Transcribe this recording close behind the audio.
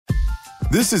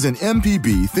This is an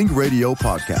MPB Think Radio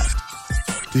podcast.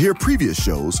 To hear previous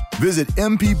shows, visit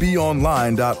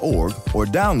mpbonline.org or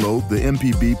download the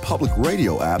MPB Public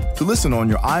Radio app to listen on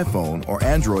your iPhone or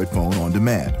Android phone on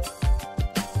demand.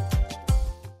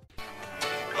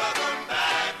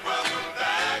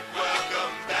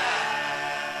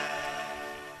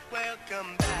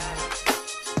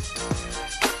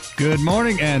 Good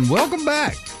morning and welcome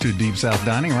back to Deep South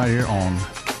Dining right here on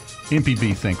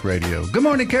MPB Think Radio. Good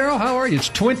morning, Carol. How are you? It's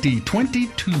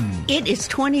 2022. It is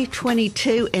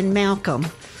 2022, and Malcolm,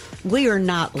 we are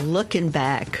not looking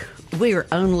back. We are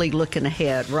only looking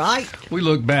ahead, right? We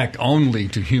look back only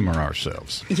to humor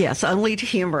ourselves. Yes, only to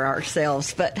humor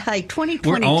ourselves. But hey, 2022.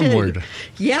 We're onward.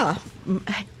 Yeah,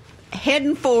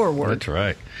 heading forward. That's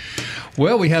right.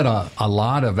 Well, we had a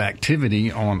lot of activity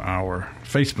on our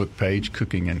Facebook page,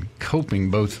 Cooking and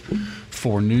Coping, both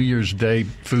for New Year's Day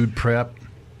food prep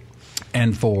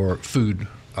and for food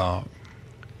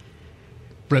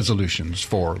resolutions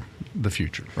for the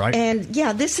future, right? And,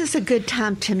 yeah, this is a good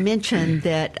time to mention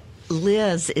that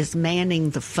Liz is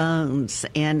manning the phones,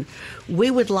 and we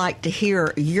would like to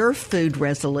hear your food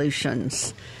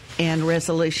resolutions and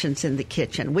resolutions in the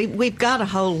kitchen. We've got a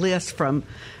whole list from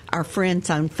our friends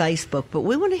on Facebook, but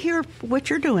we want to hear what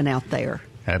you're doing out there.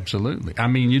 Absolutely. I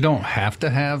mean, you don't have to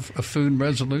have a food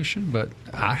resolution, but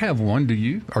I have one. Do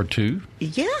you? Or two?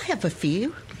 Yeah, I have a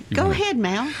few. Go ahead,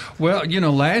 Mal. Well,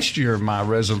 last year my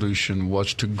resolution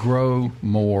was to grow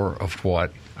more of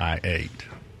what I ate.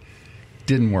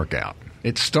 Didn't work out.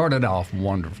 It started off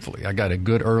wonderfully. I got a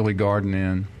good early garden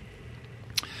in.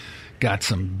 Got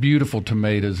some beautiful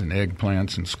tomatoes and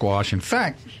eggplants and squash. In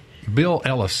fact, Bill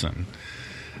Ellison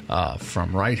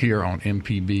from right here on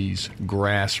MPB's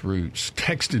Grassroots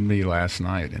texted me last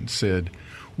night and said,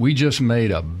 we just made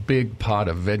a big pot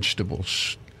of vegetable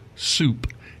soup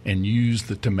and used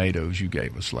the tomatoes you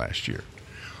gave us last year.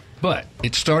 But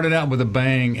it started out with a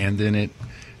bang, and then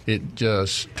it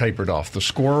just tapered off. The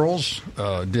squirrels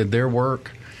did their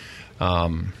work. I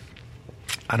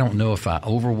don't know if I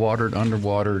overwatered,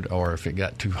 underwatered, or if it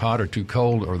got too hot or too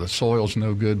cold, or the soil's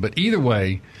no good. But either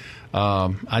way,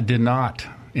 I did not,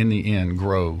 in the end,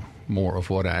 grow more of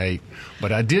what I ate.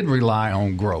 But I did rely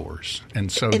on growers. And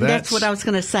that's what I was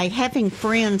going to say. Having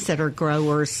friends that are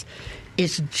growers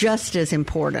is just as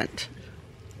important.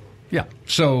 Yeah.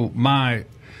 So my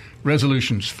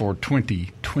resolutions for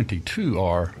 2022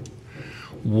 are,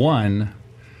 one,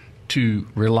 to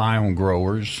rely on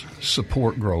growers,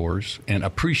 support growers, and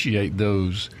appreciate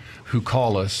those who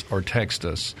call us or text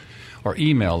us or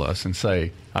email us and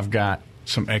say, I've got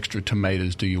some extra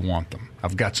tomatoes, do you want them?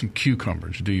 I've got some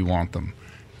cucumbers, do you want them?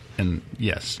 And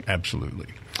yes, absolutely.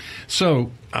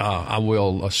 So I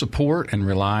will support and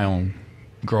rely on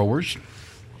growers,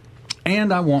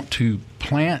 and I want to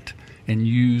plant and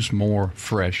use more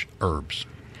fresh herbs.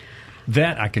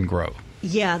 That I can grow.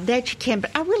 Yeah, that you can,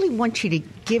 but I really want you to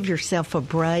give yourself a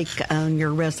break on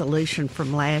your resolution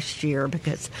from last year,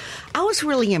 because I was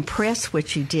really impressed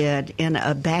what you did in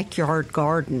a backyard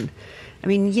garden. I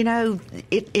mean,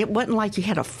 it wasn't like you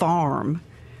had a farm.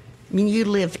 I mean, you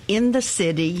live in the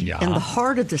city, in the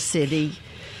heart of the city.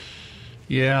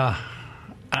 Yeah.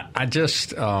 I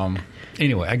just,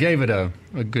 anyway, I gave it a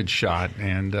good shot.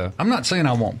 And I'm not saying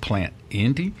I won't plant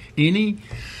any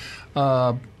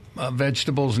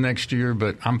vegetables next year,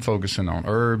 but I'm focusing on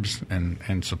herbs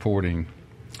and supporting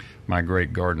my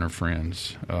great gardener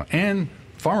friends and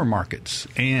farmer markets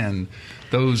and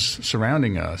those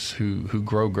surrounding us who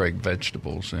grow great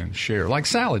vegetables and share, like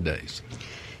salad days.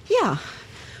 Yeah.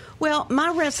 Well,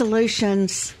 my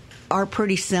resolutions are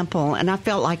pretty simple, and I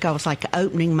felt like I was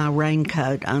opening my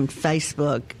raincoat on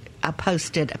Facebook. I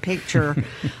posted a picture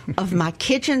of my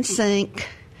kitchen sink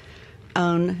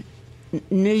on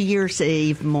New Year's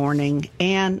Eve morning,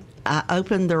 and I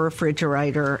opened the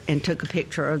refrigerator and took a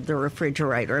picture of the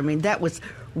refrigerator. I mean, that was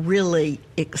really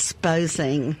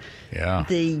exposing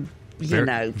the,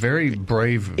 very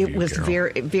brave of it you, was Carol.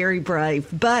 very, very brave,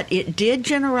 but it did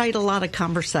generate a lot of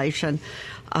conversation.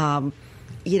 My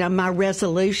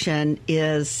resolution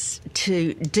is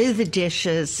to do the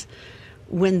dishes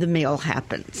when the meal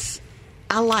happens.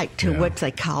 I like to what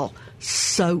they call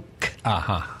soak.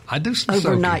 I do some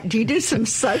overnight. soaking. Do you do some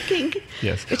soaking?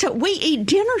 Yes. So we eat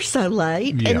dinner so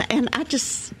late, Yeah. and I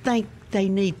just think they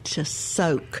need to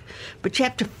soak. But you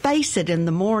have to face it in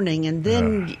the morning, and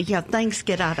then things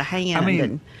get out of hand. I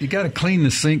mean, you got to clean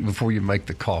the sink before you make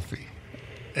the coffee.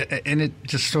 And it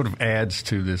just sort of adds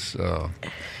to this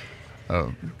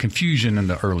confusion in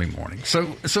the early morning.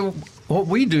 So what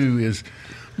we do is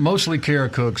mostly Kara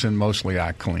cooks and mostly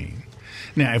I clean.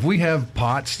 Now, if we have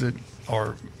pots that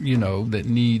are, that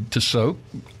need to soak,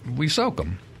 we soak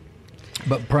them.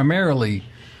 But primarily,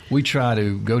 we try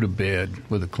to go to bed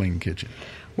with a clean kitchen.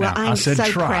 Well, now, I'm so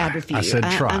try. Proud of you. I said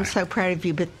try. I'm so proud of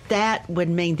you, but that would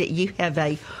mean that you have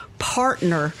a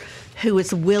partner who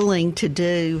is willing to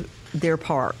do their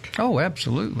part. Oh,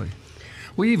 absolutely.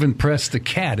 We even press the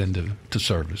cat into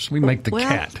service. We make the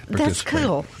cat participate. That's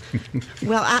cool.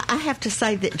 Well, I have to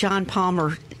say that John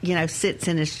Palmer, sits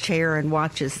in his chair and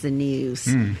watches the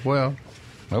news. Well,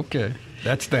 okay.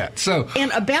 That's that. So,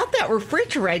 and about that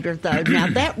refrigerator, though, now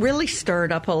that really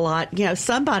stirred up a lot.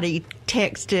 Somebody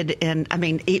texted and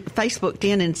Facebooked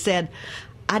in and said,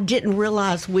 "I didn't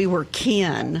realize we were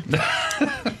kin."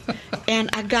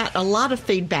 And I got a lot of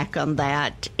feedback on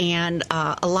that, and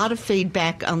a lot of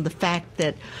feedback on the fact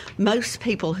that most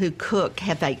people who cook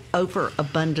have an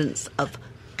overabundance of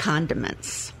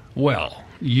condiments. Well,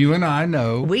 you and I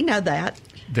know. We know that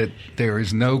there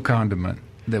is no condiment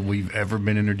that we've ever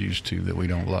been introduced to that we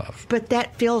don't love. But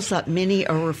that fills up many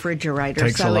a refrigerator.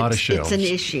 Takes a lot of shelves. It's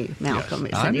an issue, Malcolm. Yes,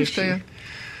 it's I an understand. issue.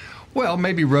 Well,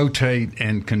 maybe rotate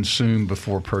and consume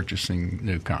before purchasing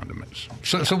new condiments.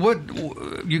 So what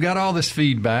you got all this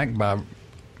feedback by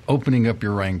opening up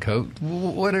your raincoat.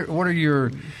 What are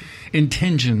your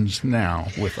intentions now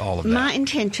with all of that? My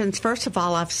intentions, first of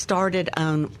all, I've started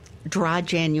on dry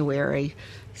January.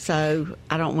 So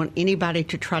I don't want anybody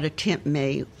to try to tempt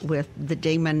me with the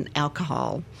demon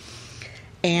alcohol.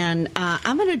 And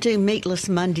I'm going to do Meatless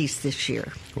Mondays this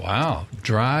year. Wow.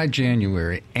 Dry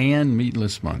January and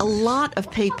Meatless Mondays. A lot of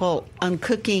people on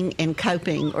Cooking and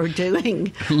Coping are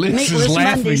doing Liz Meatless is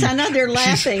laughing. Mondays. I know they're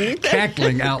laughing. She's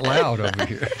cackling out loud over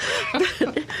here.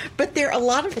 But there are a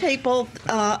lot of people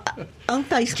on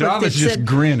Facebook Java's that just said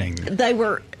grinning.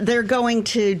 They're going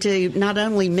to do not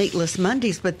only Meatless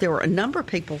Mondays, but there were a number of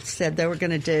people said they were going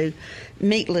to do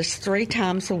meatless 3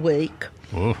 times a week.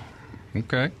 Oh,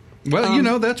 okay.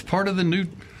 Well, that's part of the new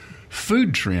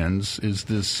food trends is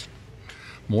this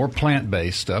more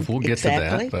plant-based stuff. We'll get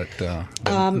exactly. to that.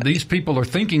 But these people are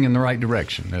thinking in the right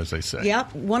direction, as they say.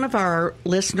 Yep. One of our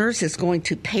listeners is going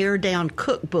to pare down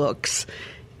cookbooks,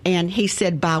 and he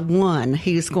said by one.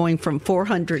 He's going from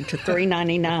 $400 to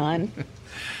 $399.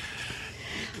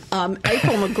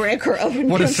 April McGregor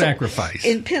what a sacrifice.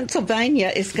 In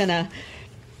Pennsylvania is going to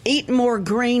eat more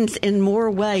greens in more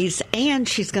ways, and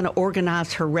she's going to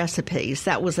organize her recipes.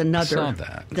 That was another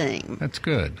thing. That's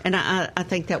good. And I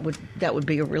think that would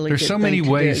be a really There's good so thing many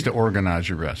ways do. to organize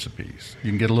your recipes. You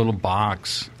can get a little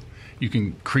box. You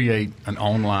can create an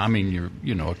online,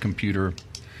 a computer.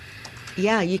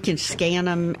 Yeah, you can scan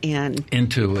them and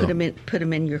put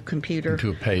them in your computer.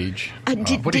 Into a page. Did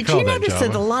you notice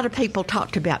that a lot of people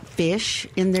talked about fish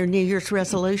in their New Year's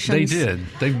resolutions? They did.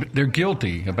 They're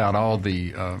guilty about all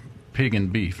the pig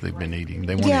and beef they've been eating.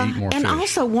 They want to eat more fish. And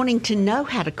also wanting to know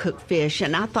how to cook fish.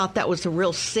 And I thought that was a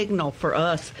real signal for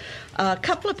us. A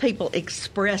couple of people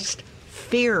expressed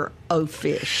fear of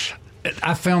fish.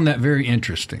 I found that very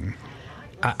interesting.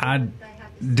 I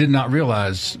did not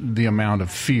realize the amount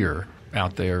of fear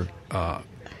out there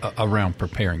around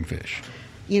preparing fish.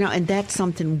 And that's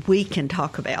something we can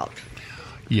talk about.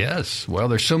 Yes. Well,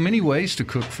 there's so many ways to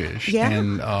cook fish. Yeah.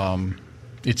 And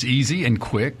it's easy and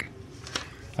quick.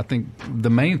 I think the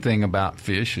main thing about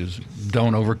fish is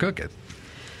don't overcook it.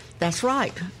 That's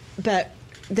right. But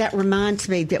that reminds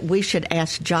me that we should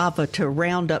ask Java to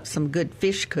round up some good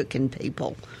fish cooking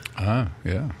people. Yeah.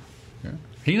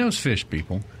 He knows fish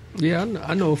people. Yeah,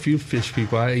 I know a few fish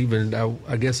people. I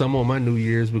guess I'm on my New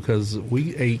Year's because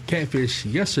we ate catfish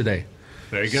yesterday.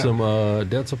 There you go. Some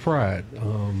Delta Pride,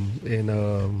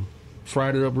 and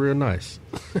fried it up real nice.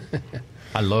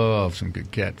 I love some good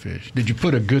catfish. Did you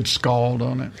put a good scald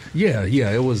on it? Yeah.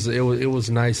 It was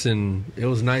nice and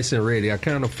ready. I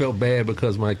kind of felt bad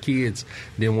because my kids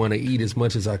didn't want to eat as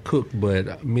much as I cooked,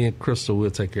 but me and Crystal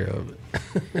will take care of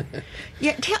it.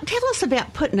 Yeah, tell us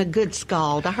about putting a good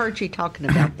scald. I heard you talking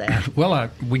about that.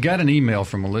 Well, we got an email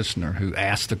from a listener who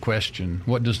asked the question,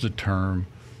 what does the term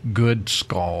good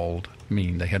scald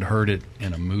mean? They had heard it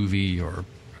in a movie or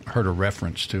heard a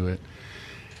reference to it.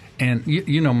 And,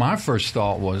 my first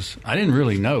thought was, I didn't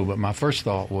really know, but my first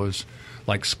thought was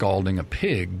like scalding a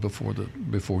pig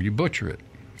before you butcher it.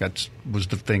 That was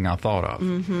the thing I thought of.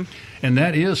 Mm-hmm. And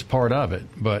that is part of it.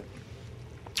 But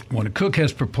when a cook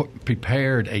has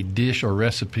prepared a dish or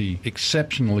recipe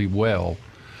exceptionally well,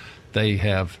 they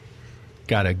have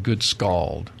got a good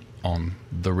scald on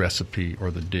the recipe or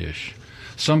the dish.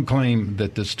 Some claim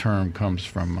that this term comes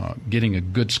from getting a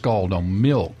good scald on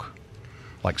milk,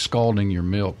 like scalding your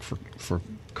milk for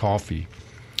coffee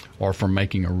or for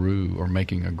making a roux or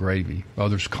making a gravy.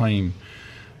 Others claim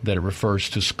that it refers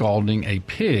to scalding a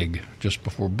pig just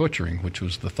before butchering, which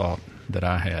was the thought that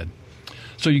I had.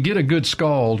 So you get a good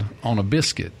scald on a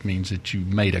biscuit means that you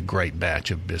made a great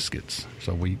batch of biscuits.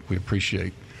 So we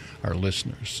appreciate our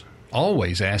listeners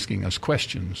always asking us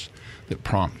questions that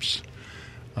prompts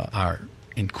our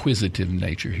inquisitive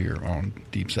nature here on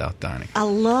Deep South Dining. I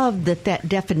love that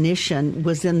definition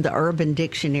was in the Urban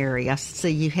Dictionary. I see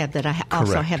you have that. I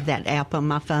also Correct. have that app on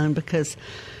my phone because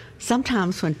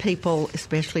sometimes when people,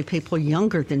 especially people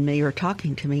younger than me, are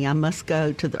talking to me, I must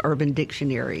go to the Urban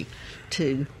Dictionary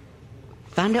to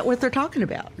find out what they're talking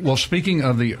about. Well, speaking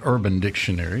of the Urban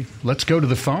Dictionary, let's go to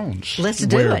the phones. Let's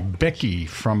do where it. Becky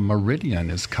from Meridian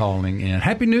is calling in.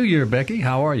 Happy New Year, Becky.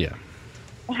 How are you?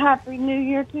 Happy New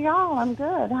Year to y'all. I'm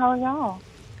good. How are y'all?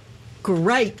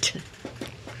 Great.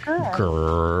 Good.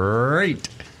 Great.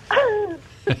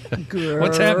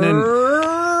 What's happening?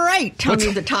 Great.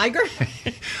 Tony the Tiger.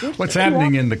 What's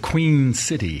happening in the Queen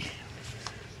City?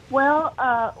 Well,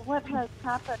 what has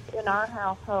happened in our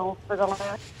household for the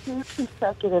last 2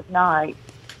 consecutive nights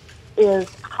is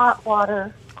hot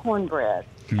water cornbread.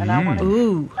 And I want to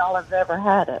know if y'all have ever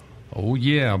had it. Oh,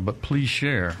 yeah, but please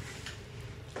share.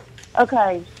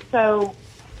 Okay, so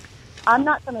I'm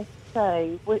not going to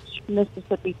say which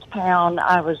Mississippi town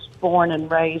I was born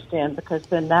and raised in because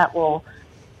then that will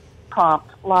prompt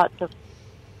lots of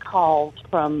calls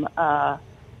from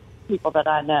people that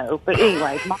I know. But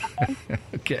anyway, my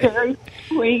Okay. very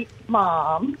sweet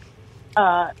mom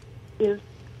is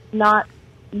not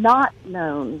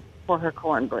known for her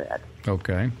cornbread.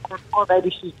 Okay. Or maybe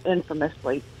she's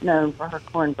infamously known for her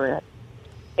cornbread.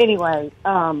 Anyway,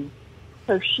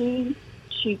 so she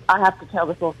I have to tell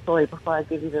this little story before I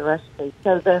give you the recipe.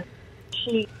 So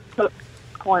she cooked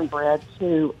cornbread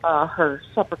to her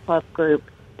supper club group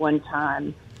one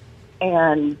time,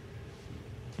 and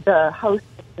the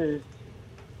hostess's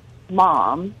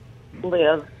mom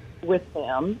lived with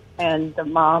them, and the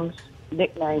mom's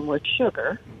nickname was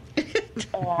Sugar.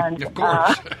 And Of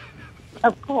course.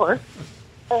 of course.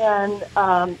 And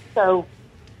so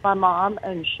my mom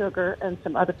and Sugar and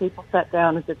some other people sat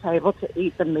down at the table to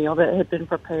eat the meal that had been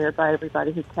prepared by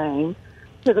everybody who came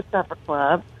to the supper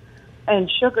club.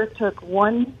 And Sugar took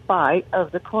one bite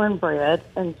of the cornbread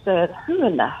and said, "Who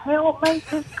in the hell made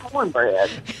this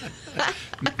cornbread?"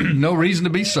 No reason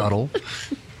to be subtle.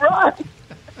 Right.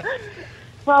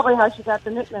 Probably how she got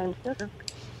the nickname Sugar.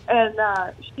 And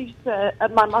she said,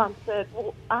 my mom said,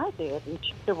 "Well, I did." And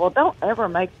she said, "Well, don't ever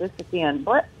make this again.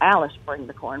 Let Alice bring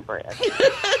the cornbread."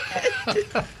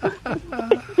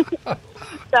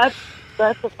 That's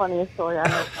the funniest story I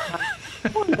know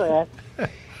from cornbread.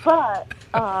 But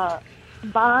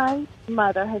my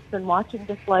mother has been watching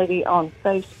this lady on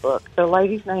Facebook. The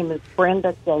lady's name is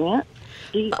Brenda Gant.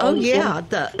 Oh, yeah,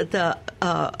 the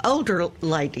older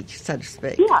lady, so to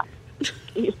speak. Yeah.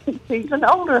 She's an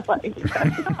older lady.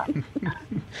 That's right.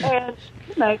 And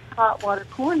she makes hot water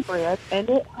cornbread, and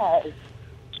it has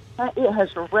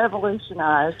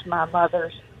revolutionized my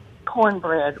mother's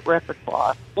cornbread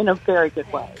repertoire in a very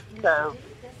good way. So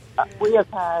we have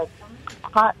had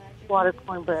hot water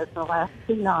cornbread for the last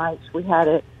 2 nights. We had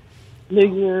it New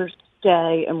Year's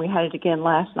Day, and we had it again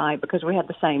last night because we had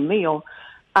the same meal.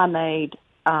 I made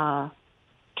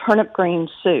turnip green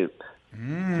soup.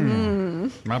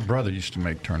 My brother used to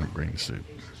make turnip green soup.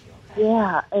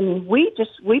 Yeah, and we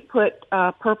put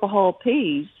purple hull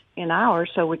peas in ours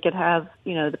so we could have,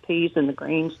 the peas and the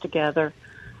greens together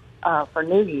for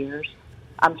New Year's.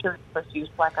 I'm sure you're supposed to use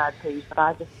black-eyed peas, but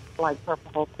I just like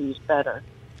purple hull peas better.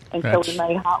 And so we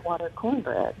made hot water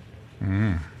cornbread.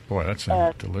 Boy, that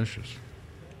sounds delicious.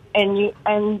 And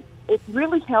it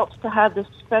really helps to have this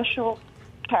special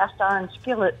cast iron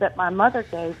skillet that my mother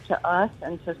gave to us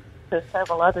and to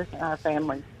several others in our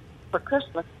family for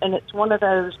Christmas. And it's one of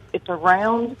those, it's a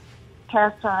round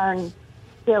cast iron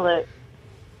skillet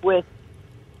with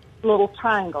little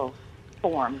triangles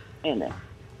formed in it.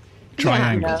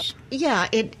 Triangles. Yeah,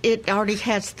 it already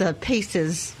has the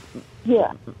pieces.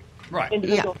 Yeah. Right.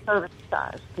 Individual service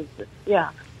size pieces.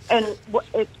 Yeah. And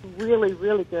it's really,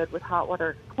 really good with hot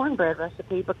water cornbread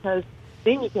recipe because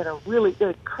then you get a really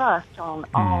good crust on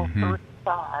all 3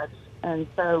 sides. And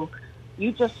so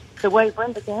the way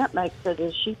Brenda Gant makes it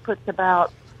is she puts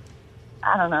about,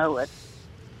 I don't know, at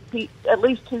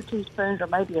least 2 teaspoons or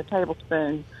maybe a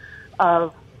tablespoon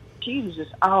she uses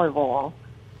olive oil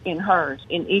in hers,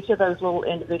 in each of those little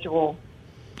individual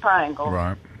triangles.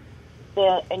 Right.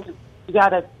 And you got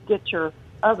to get your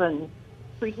oven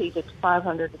preheated to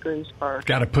 500 degrees first.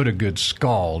 Got to put a good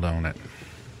scald on it.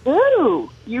 Ooh,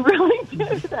 you really do.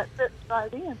 That fits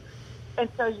right in. And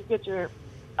so you get your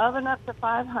oven up to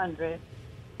 500,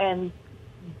 and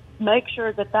make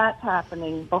sure that that's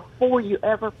happening before you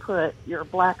ever put your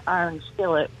black iron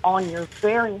skillet on your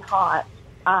very hot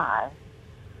eye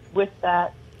with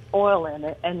that oil in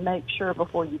it, and make sure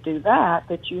before you do that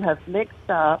that you have mixed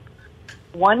up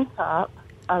 1 cup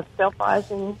of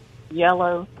self-rising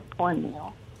yellow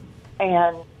cornmeal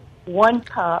and 1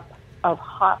 cup of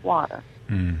hot water.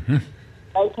 Mm-hmm.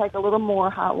 May take a little more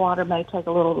hot water, may take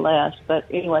a little less, but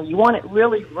anyway, you want it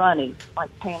really runny,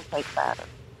 like pancake batter.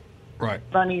 Right.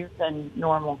 Runnier than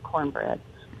normal cornbread.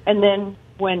 And then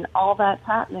when all that's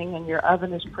happening and your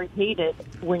oven is preheated,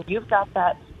 when you've got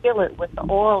that skillet with the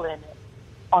oil in it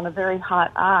on a very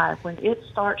hot eye, when it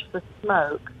starts to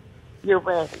smoke, you're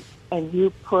ready. And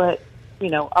you put,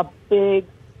 a big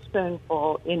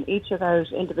spoonful in each of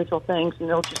those individual things, and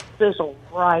they'll just sizzle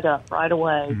right up right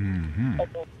away. Mm-hmm.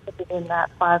 And then put it in that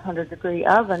 500-degree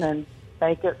oven and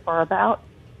bake it for about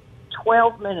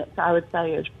 12 minutes, I would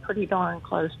say, is pretty darn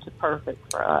close to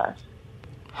perfect for us.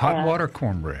 Hot water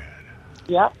cornbread.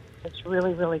 Yep. It's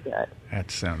really, really good.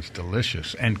 That sounds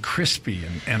delicious and crispy,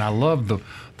 and I love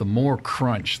the more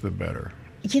crunch, the better.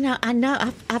 I know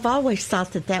I've always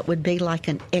thought that would be like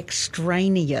an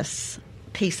extraneous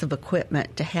piece of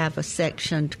equipment to have a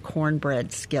sectioned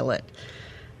cornbread skillet.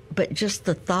 But just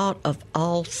the thought of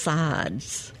all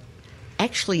sides,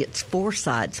 actually it's 4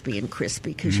 sides being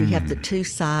crispy because you have the 2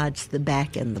 sides, the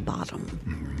back and the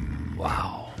bottom.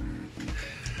 Wow.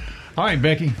 All right,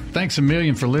 Becky, thanks a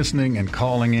million for listening and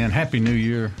calling in. Happy New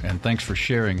Year, and thanks for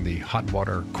sharing the hot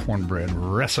water cornbread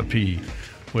recipe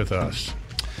with us.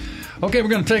 Okay, we're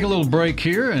going to take a little break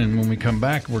here, and when we come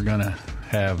back, we're going to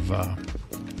have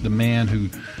the man who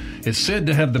is said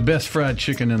to have the best fried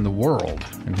chicken in the world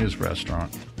in his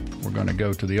restaurant. We're going to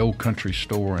go to the Old Country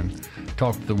Store and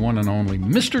talk to the one and only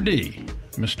Mr. D,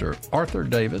 Mr. Arthur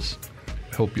Davis.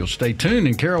 Hope you'll stay tuned.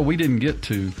 And, Carol, we didn't get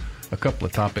to a couple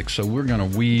of topics, so we're going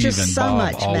to weave Just and so bob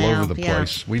much all now, over the yeah.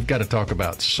 place. We've got to talk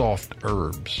about soft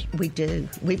herbs. We do.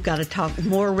 We've got to talk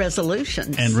more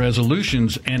resolutions. And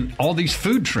resolutions and all these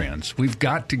food trends. We've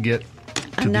got to get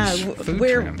to these food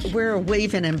trends. We're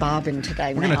weaving and bobbing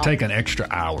today. We're going to take an extra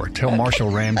hour. Tell Marshall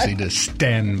Ramsey to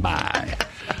stand by.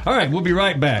 All right, we'll be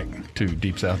right back to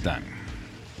Deep South Dining.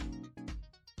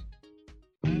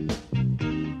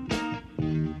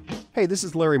 Hey, this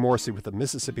is Larry Morrissey with the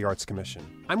Mississippi Arts Commission.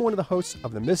 I'm one of the hosts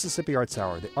of the Mississippi Arts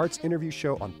Hour, the arts interview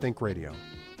show on Think Radio.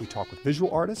 We talk with visual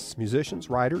artists, musicians,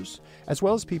 writers, as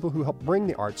well as people who help bring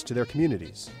the arts to their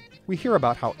communities. We hear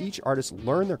about how each artist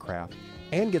learned their craft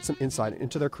and get some insight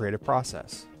into their creative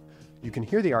process. You can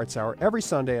hear the Arts Hour every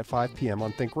Sunday at 5 p.m.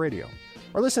 on Think Radio,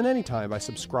 or listen anytime by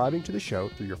subscribing to the show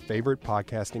through your favorite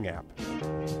podcasting app.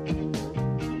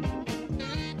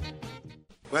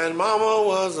 When Mama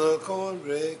was a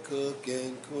cornbread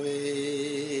cooking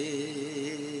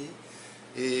queen,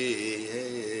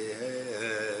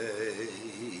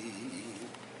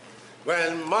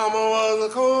 when Mama was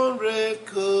a cornbread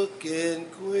cooking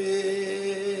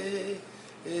queen,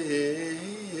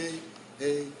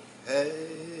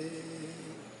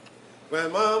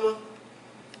 when Mama,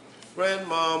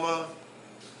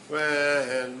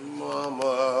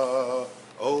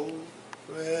 oh,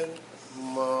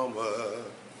 grandmama.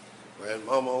 When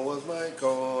Mama was my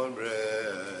cornbread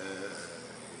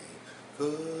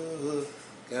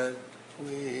cooking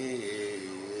queen.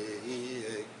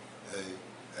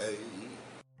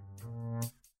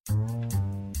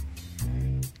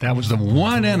 That was the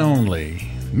one and only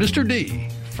Mr. D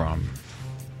from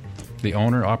the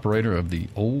owner, operator of the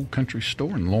Old Country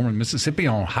Store in Lorman, Mississippi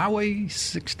on Highway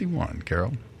 61,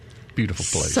 Carol. Beautiful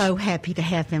place. So happy to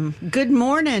have him. Good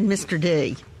morning, Mr.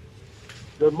 D.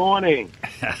 Good morning.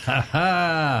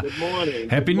 Good morning.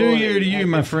 Happy New Year to you,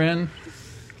 my friend.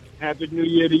 Happy New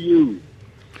Year to you.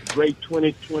 Great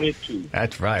 2022.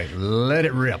 That's right. Let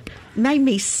it rip. Made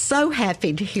me so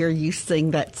happy to hear you sing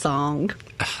that song.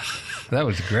 That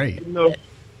was great. You know,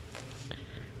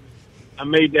 I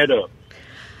made that up.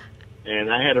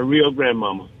 And I had a real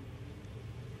grandmama.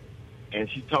 And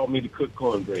she taught me to cook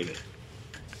cornbread.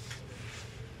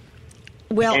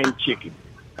 Well, and chicken.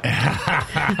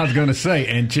 I was going to say,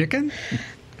 and chicken?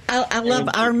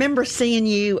 I remember seeing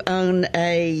you on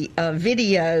a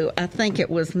video. I think it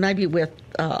was maybe with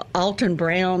Alton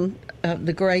Brown,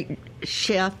 the great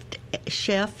chef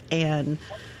and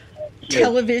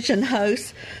television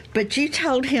host. But you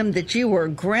told him that you were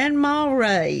grandma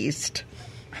raised.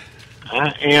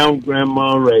 I am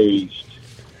grandma raised.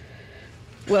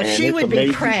 Well, and she would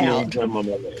be proud.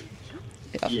 Grandmama raised.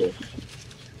 Yeah. Yes.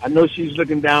 I know she's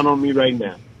looking down on me right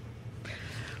now.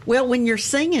 Well, when you're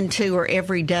singing to her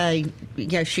every day,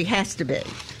 she has to be.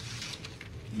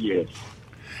 Yes.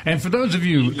 And for those of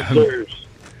you who...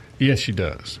 Yes, she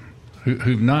does.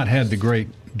 who've not had the great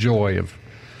joy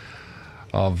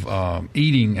of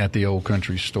eating at the Old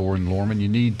Country Store in Lorman, you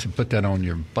need to put that on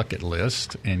your bucket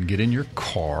list and get in your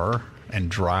car and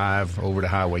drive over to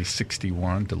Highway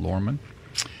 61 to Lorman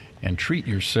and treat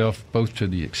yourself both to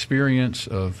the experience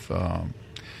of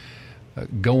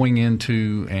going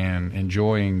into and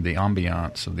enjoying the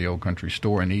ambiance of the Old Country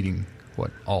Store and eating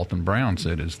what Alton Brown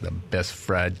said is the best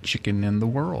fried chicken in the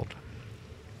world.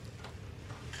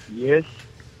 Yes.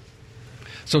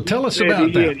 So tell us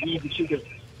about that.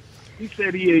 He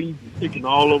said he had eaten chicken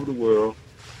all over the world.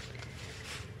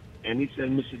 And he said,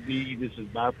 Mr. D, this is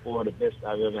by far the best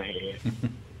I've ever had.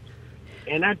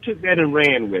 And I took that and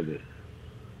ran with it.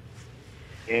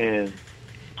 And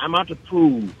I'm out to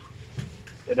prove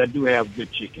that I do have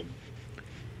good chicken.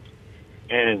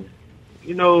 And,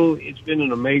 you know, it's been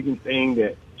an amazing thing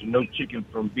that to know chicken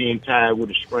from being tired with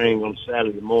a string on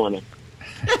Saturday morning.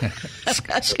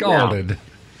 Scalded.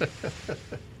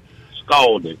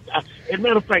 Scalded. As a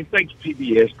matter of fact, thanks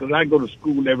PBS, because I go to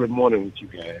school every morning with you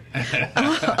guys.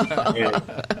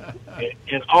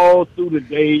 and all through the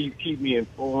day, you keep me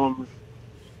informed.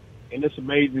 And it's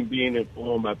amazing being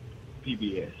informed by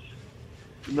PBS.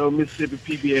 You know, Mississippi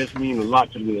PBS means a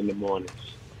lot to me in the mornings.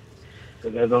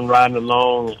 Because as I'm riding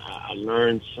along, I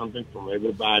learn something from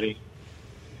everybody.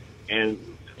 And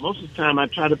most of the time, I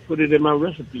try to put it in my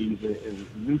recipes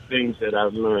and new things that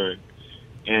I've learned.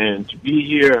 And to be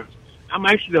here, I'm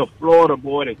actually a Florida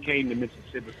boy that came to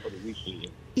Mississippi for the weekend.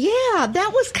 Yeah,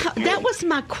 that was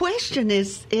my question.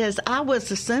 Is I was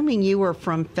assuming you were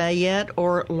from Fayette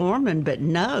or Lorman, but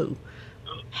no.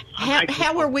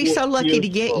 How were we so lucky to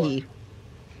get you?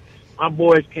 My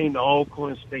boys came to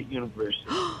Alcorn State University,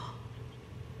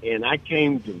 and I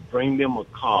came to bring them a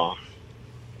car.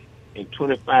 And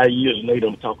 25 years later,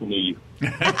 I'm talking to you.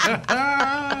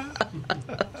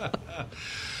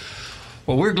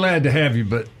 Well, we're glad to have you,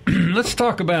 but let's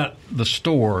talk about the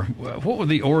store. What were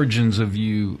the origins of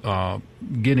you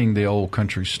getting the Old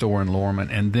Country Store in Lorman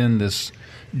and then this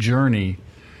journey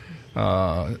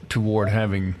toward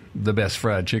having the best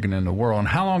fried chicken in the world? And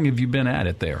how long have you been at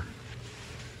it there?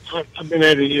 I've been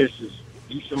at it here since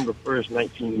December 1st,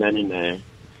 1999.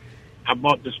 I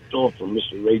bought this store from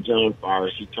Mr. Ray John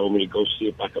Forrest. He told me to go see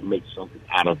if I could make something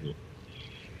out of it.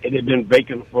 It had been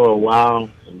vacant for a while,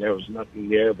 and there was nothing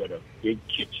there but a big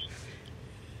kitchen.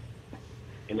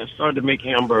 And I started to make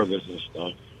hamburgers and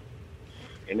stuff.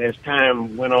 And as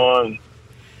time went on,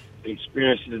 the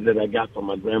experiences that I got from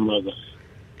my grandmother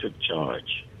took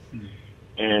charge.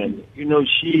 And, you know,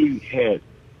 she had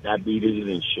diabetes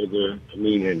and sugar,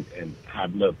 and high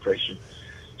blood pressure.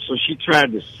 So she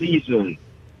tried to season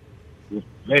with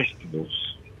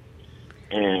vegetables.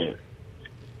 And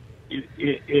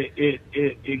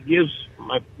it gives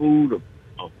my food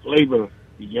a flavor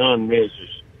beyond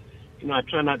measures. You know, I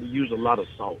try not to use a lot of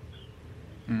salt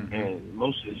and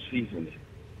most of the seasoning.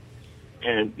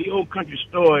 And the Old Country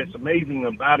Store, it's amazing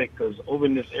about it because over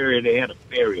in this area they had a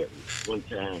ferry at one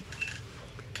time.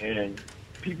 And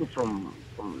people from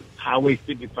Highway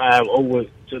 55 over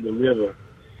to the river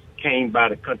came by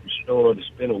the country store to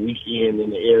spend a weekend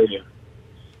in the area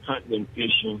hunting and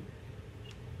fishing.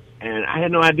 And I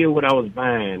had no idea what I was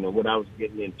buying or what I was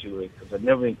getting into it because I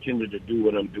never intended to do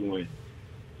what I'm doing.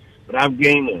 But I've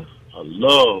gained a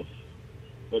love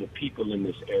for the people in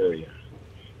this area.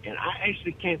 And I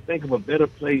actually can't think of a better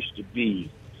place to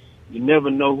be. You never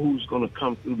know who's going to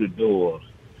come through the door.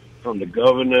 From the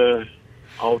governor,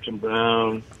 Alton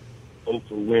Brown, Oprah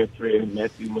Winfrey,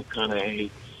 Matthew McConaughey,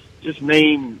 just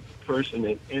name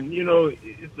person. And, you know,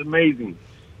 it's amazing.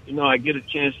 You know, I get a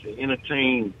chance to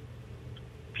entertain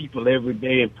people every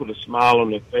day and put a smile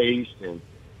on their face. And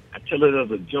I tell it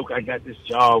as a joke, I got this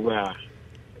job where I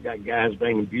got guys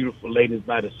bringing beautiful ladies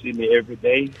by to see me every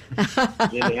day. Then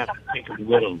they have to take them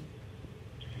with them.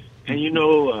 And, you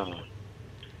know,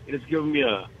 it has given me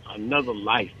another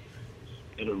life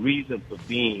and a reason for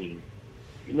being.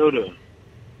 You know, to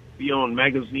be on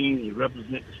magazines and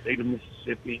represent the state of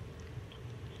Mississippi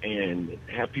and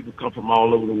have people come from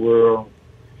all over the world.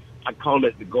 I call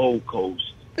it the Gold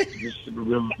Coast. The Mississippi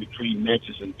River between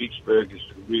Natchez and Vicksburg is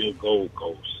the real Gold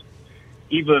Coast.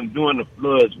 Even during the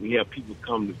floods, we have people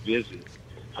come to visit.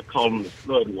 I call them the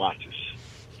flood watchers.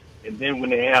 And then when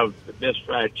they have the best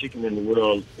fried chicken in the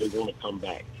world, they want to come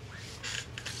back.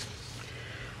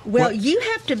 Well, you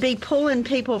have to be pulling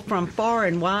people from far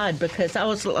and wide because I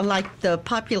was like the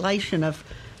population of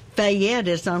Fayette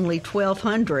is only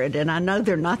 1,200, and I know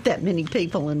there are not that many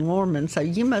people in Lorman, so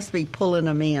you must be pulling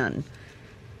them in.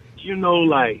 You know,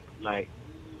 like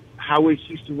Highway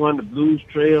 61, the Blues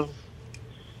Trail,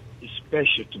 is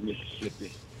special to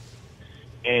Mississippi.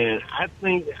 And I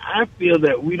feel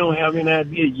that we don't have any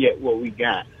idea yet what we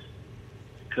got,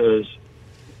 because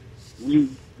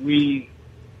we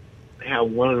have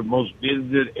one of the most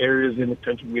visited areas in the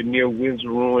country. We're near Windsor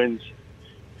Ruins,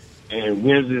 and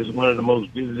Windsor is one of the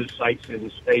most visited sites in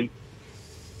the state.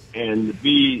 And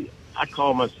I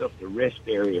call myself the rest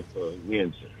area for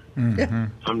Windsor. Mm-hmm.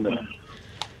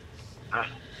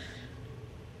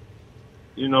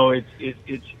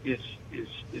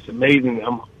 It's amazing.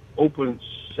 I'm open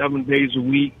 7 days a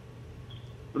week,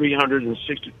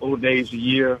 364 days a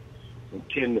year, from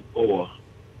 10 to 4.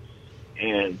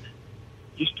 And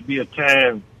used to be a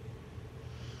time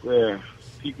where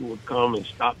people would come and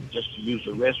stop just to use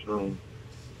the restroom,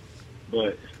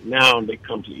 but now they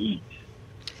come to eat.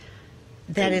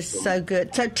 That is so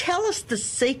good. So tell us the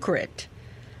secret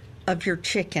of your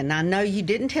chicken. I know you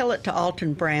didn't tell it to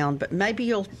Alton Brown, but maybe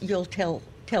you'll tell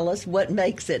us what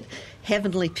makes it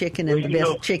heavenly chicken and the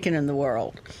best chicken in the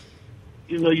world.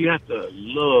 You have to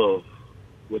love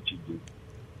what you do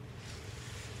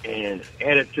and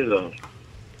add it to the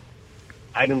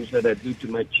items that I do to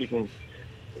my chicken.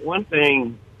 One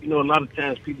thing, a lot of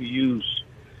times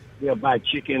they'll buy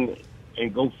chicken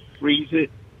and go freeze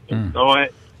it and thaw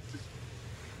it.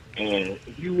 And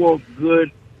if you want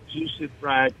good, juicy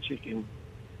fried chicken,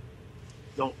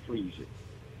 don't freeze it.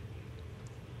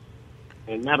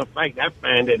 And matter of fact, I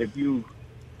find that if you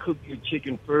cook your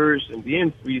chicken first and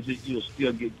then freeze it, you'll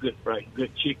still get good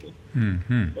chicken.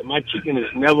 Mm-hmm. But my chicken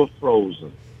is never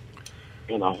frozen.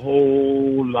 And a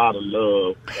whole lot of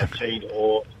love. I change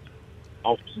oil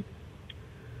often.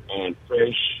 And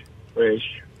fresh.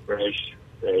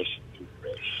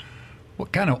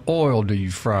 What kind of oil do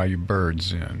you fry your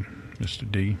birds in, Mr.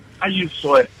 D? I use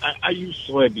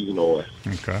soybean oil.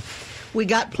 Okay. We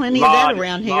got plenty of that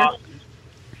around here.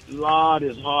 Lard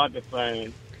is hard to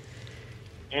find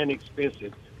and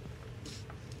expensive.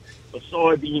 But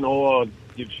soybean oil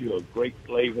gives you a great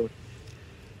flavor,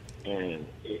 and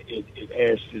it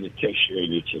adds to the texture of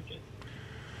your chicken.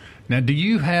 Now, do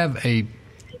you have a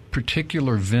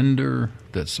particular vendor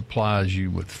that supplies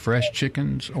you with fresh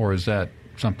chickens, or is that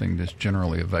something that's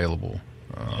generally available?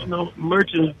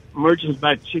 Merchants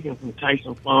buy chicken from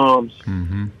Tyson Farms,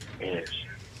 mm-hmm. and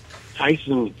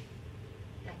Tyson,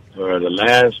 for the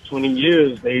last 20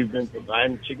 years, they've been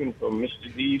providing chicken from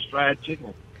Mr. D's Fried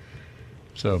Chicken.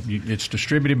 So it's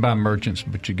distributed by merchants,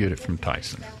 but you get it from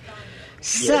Tyson.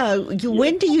 So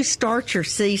when do you start your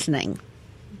seasoning?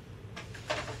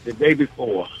 The day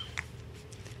before.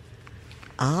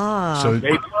 So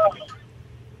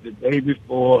the day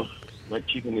before my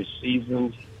chicken is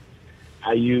seasoned,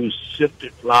 I use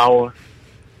sifted flour,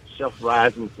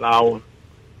 self-rising flour,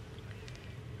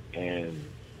 and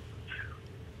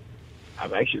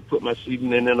I've actually put my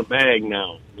seasoning in a bag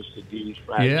now, Mr. D's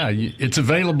Fried Chicken. It's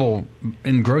available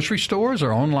in grocery stores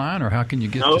or online, or how can you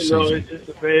get the seasoning? No, it's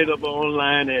available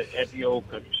online at the Old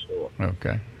Country Store.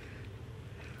 Okay.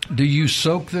 Do you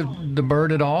soak the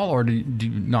bird at all, or do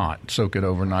you not soak it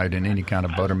overnight in any kind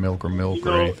of buttermilk or milk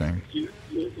or anything?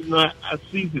 I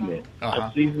season it. Uh-huh.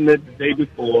 I season it the day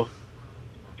before,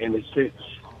 and it sits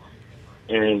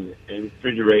and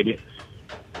refrigerated.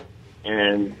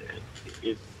 And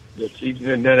the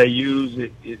seasoning that I use,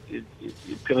 it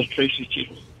penetrates the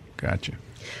chicken. Gotcha.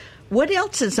 What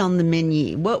else is on the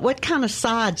menu? What kind of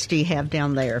sides do you have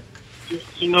down there?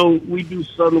 We do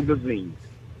southern cuisine.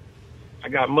 I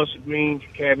got mustard greens,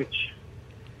 cabbage,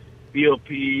 field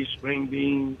peas, spring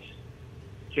beans,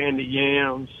 candy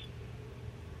yams,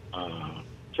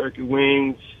 turkey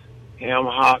wings, ham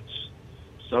hocks,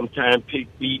 sometimes pig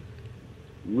feet,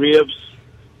 ribs.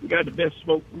 We got the best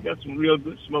smoke. We got some real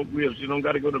good smoked ribs. You don't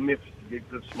got to go to Memphis to get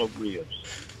good smoked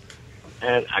ribs.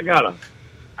 And I got a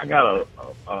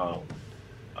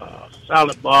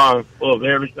salad bar full of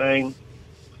everything,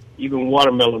 even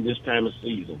watermelon this time of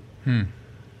season.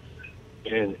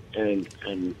 And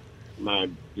my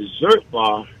dessert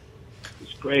bar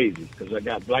is crazy because I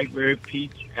got blackberry,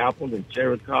 peach, apple, and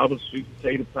cherry cobbler, sweet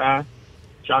potato pie,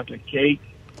 chocolate cake,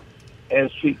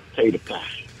 and sweet potato pie.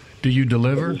 Do you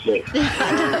deliver?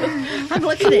 I'm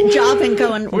looking at Job and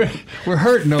going, we're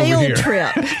hurting over here.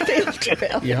 Field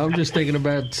trip. Yeah, I'm just thinking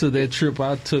about that trip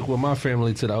I took with my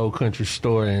family to the Old Country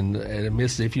Store, and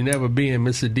if you never been,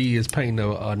 Mr. D is painting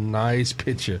a nice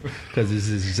picture because it's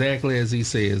exactly as he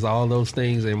says, all those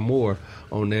things and more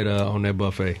on that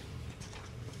buffet.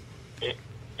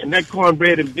 And that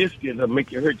cornbread and biscuits will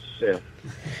make you hurt yourself.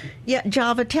 Yeah,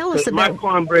 Java, tell us my about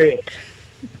cornbread.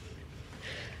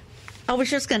 I was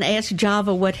just going to ask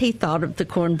Java what he thought of the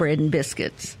cornbread and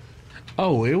biscuits.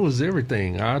 Oh, it was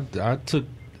everything. I took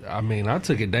I mean, I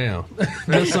took it down.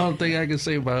 That's the only thing I can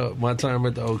say about my time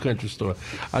at the Old Country Store.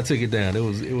 I took it down. It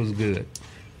was good.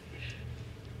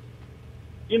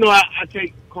 You know, I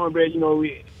take cornbread. You know,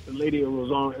 the lady who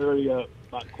was on earlier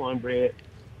about cornbread.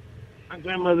 My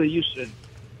grandmother used to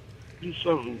do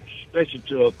something special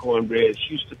to her cornbread.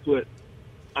 She used to put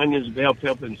onions, bell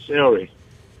pepper, and celery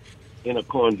in a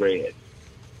cornbread.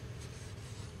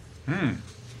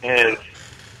 And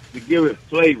to give it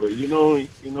flavor, it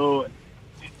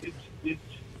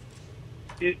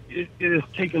is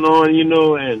taken on,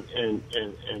 and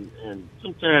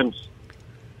sometimes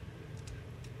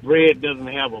bread doesn't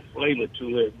have a flavor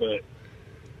to it, but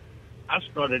I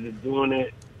started doing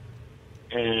it,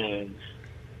 and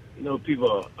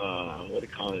people, what do you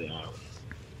call it?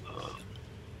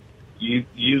 You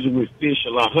use it with fish, a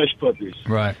lot of hush puppies.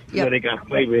 Right. Yeah, they got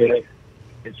flavor in it.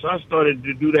 And so I started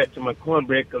to do that to my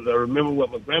cornbread because I remember what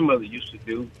my grandmother used to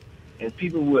do, and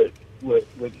people would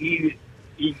eat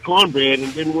cornbread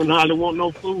and then wouldn't hardly want no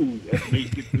food after they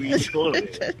get through eating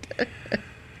cornbread.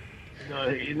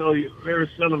 You very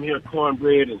seldom hear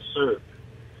cornbread and syrup.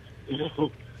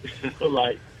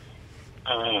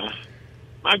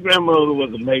 My grandmother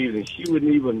was amazing. She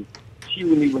wouldn't even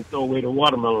throw away the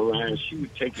watermelon rind. She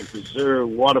would take and preserve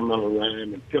watermelon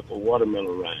rind and pickle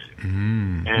watermelon rind.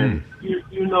 And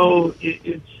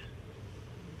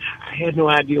I had no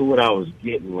idea what I was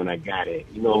getting when I got it.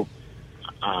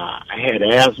 I had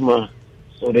asthma,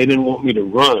 so they didn't want me to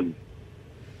run.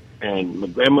 And my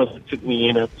grandmother took me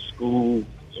in after school,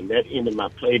 and that ended my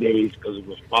play days because it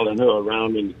was following her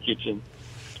around in the kitchen.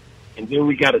 And then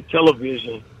we got a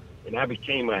television, and I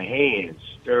became a hand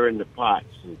stirring the pots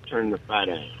and turning the fire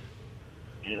down.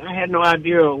 And I had no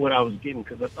idea what I was getting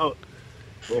because I thought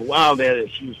for a while there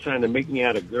that she was trying to make me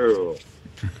out a girl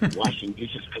washing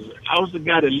dishes. Because I was the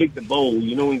guy that licked the bowl.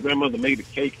 When grandmother made the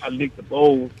cake, I licked the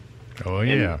bowl. Oh,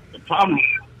 yeah. And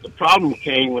the problem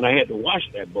came when I had to wash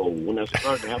that bowl. When I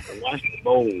started to have to wash the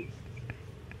bowl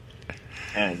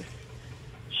and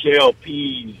shell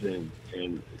peas and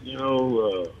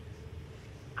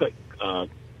cut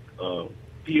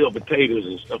peel potatoes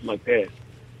and stuff like that.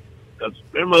 Because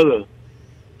grandmother,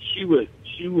 she would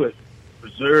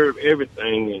preserve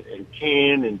everything and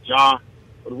can and jar.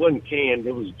 But it wasn't canned;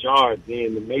 it was jarred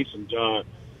then, the mason jar.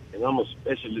 And I'm a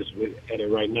specialist at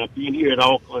it right now. Being here at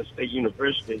Alcorn State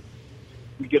University,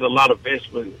 we get a lot of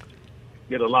vegetables.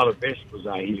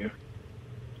 Out here,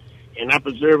 and I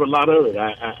preserve a lot of it.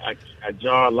 I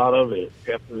jar a lot of it,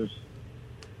 peppers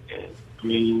and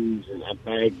greens, and I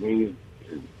bag greens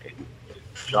and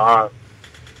jar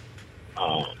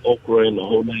okra and the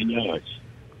whole 9 yards.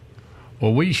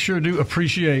 Well, we sure do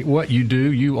appreciate what you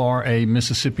do. You are a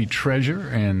Mississippi treasure,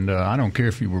 and I don't care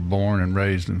if you were born and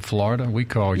raised in Florida. We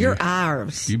call you. You're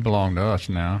ours. You belong to us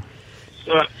now.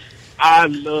 So I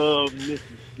love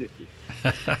Mississippi.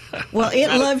 Well, it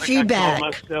loves you back.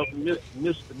 I call myself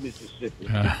Mr. Mississippi.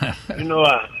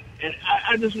 And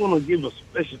I just want to give a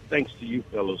special thanks to you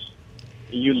fellows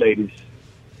and you ladies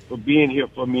for being here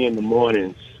for me in the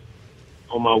mornings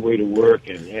on my way to work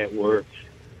and at work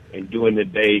and during the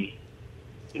day.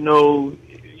 The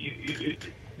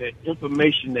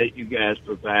information that you guys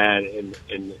provide and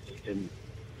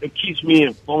it keeps me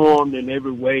informed in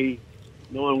every way,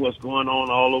 knowing what's going on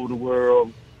all over the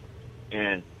world.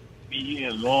 And be here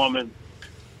in Lorman,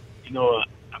 I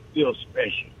feel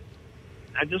special.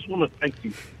 I just want to thank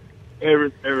you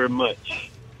very, very much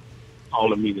for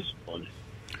calling me this morning.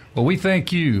 Well, we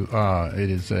thank you. It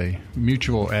is a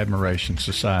mutual admiration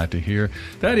society here.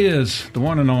 That is the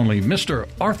one and only Mr.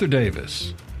 Arthur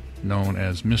Davis, known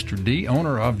as Mr. D,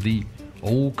 owner of the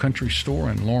Old Country Store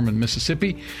in Lorman,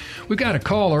 Mississippi. We've got a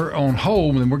caller on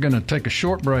hold, and we're going to take a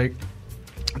short break.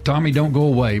 Tommy, don't go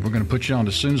away. We're going to put you on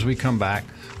as soon as we come back.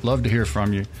 Love to hear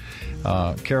from you.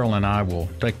 Carol and I will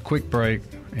take a quick break,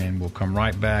 and we'll come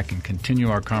right back and continue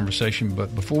our conversation.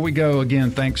 But before we go,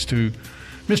 again, thanks to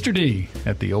Mr. D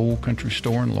at the Old Country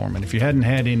Store in Lorman. If you hadn't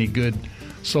had any good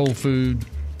soul food,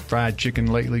 fried chicken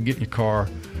lately, get in your car,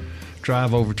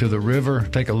 drive over to the river,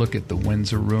 take a look at the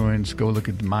Windsor ruins, go look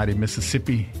at the mighty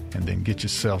Mississippi, and then get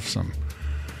yourself some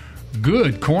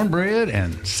good cornbread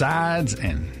and sides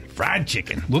and fried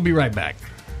chicken. We'll be right back.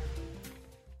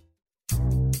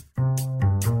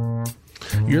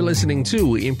 You're listening to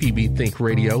MPB Think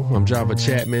Radio. I'm Java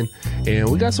Chapman, and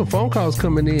we got some phone calls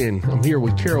coming in. I'm here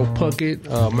with Carol Puckett.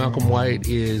 Malcolm White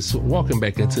is walking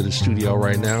back into the studio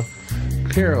right now.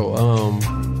 Carol,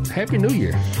 Happy New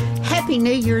Year. Happy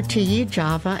New Year to you,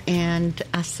 Java. And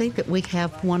I see that we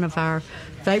have one of our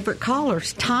favorite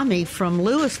callers, Tommy from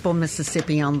Louisville,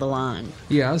 Mississippi, on the line.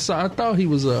 Yeah, I thought he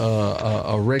was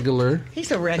a regular.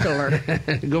 He's a regular.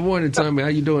 Good morning, Tommy. How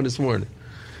you doing this morning?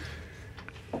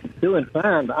 Doing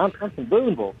fine. I'm from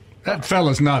Booneville. That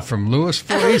fella's not from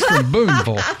Louisville. He's from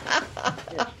Booneville.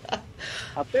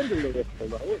 I've been to Louisville,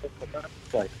 though. It's a nice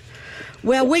place.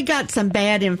 Well, we got some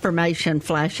bad information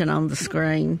flashing on the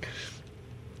screen.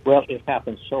 Well, it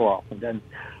happens so often. Then,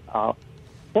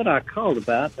 what I called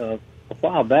about a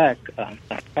while back, I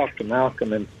talked to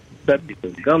Malcolm, and the subject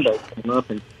of gumbo came up.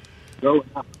 And growing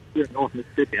up here in North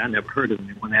Mississippi, I never heard of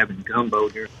anyone having gumbo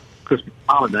during Christmas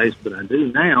holidays, but I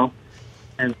do now.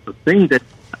 And the thing that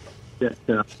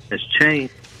has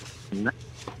changed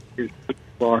is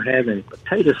people are having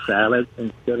potato salad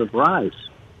instead of rice.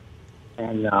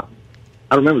 And I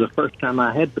remember the first time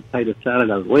I had potato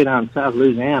salad, I was way down in South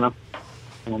Louisiana,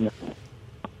 and the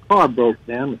car broke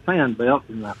down, the fan belt,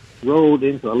 and I rolled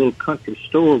into a little country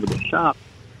store with a shop.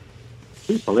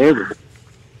 People everywhere.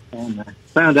 And I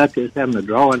found out they was having a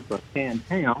drawing for a canned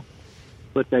ham,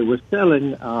 but they were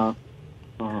selling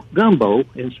gumbo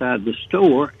inside the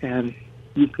store, and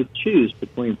you could choose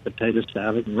between potato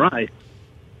salad and rice.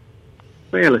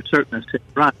 Fairly certain I said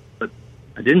rice, but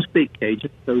I didn't speak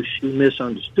Cajun, so she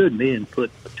misunderstood me and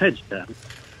put potato salad.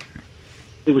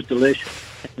 It was delicious.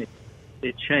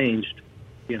 It changed,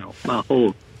 my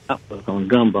whole outlook on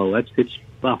gumbo. It's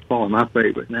by far my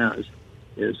favorite now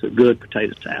is a good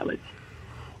potato salad.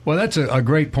 Well, that's a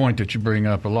great point that you bring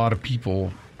up. A lot of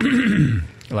people,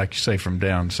 like you say, from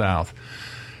down south,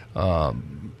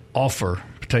 offer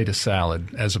potato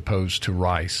salad as opposed to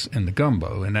rice in the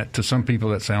gumbo. And that, to some people,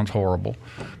 that sounds horrible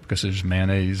because there's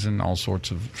mayonnaise and all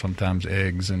sorts of, sometimes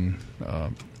eggs and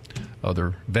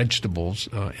other vegetables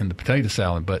in the potato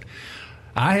salad. But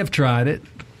I have tried it,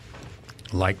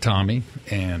 like Tommy,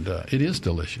 and it is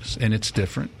delicious, and it's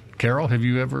different. Carol, have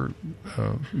you ever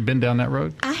been down that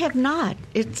road? I have not.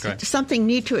 It's something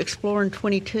new to explore in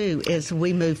 22 as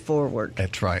we move forward.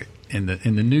 That's right. In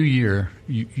the new year,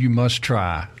 you must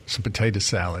try some potato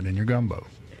salad in your gumbo.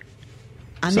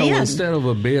 Instead of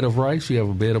a bed of rice, you have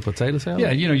a bed of potato salad?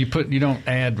 Yeah, you don't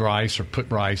add rice or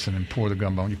put rice and then pour the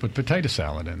gumbo, and you put potato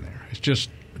salad in there. It's just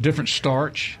different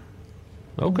starch.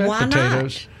 Okay. Why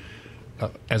potatoes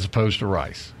as opposed to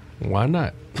rice. Why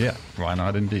not? Yeah, why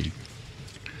not indeed.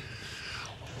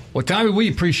 Well, Tommy, we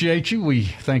appreciate you. We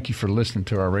thank you for listening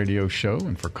to our radio show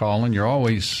and for calling. You're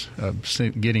always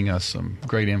getting us some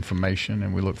great information,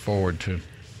 and we look forward to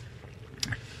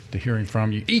hearing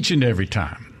from you each and every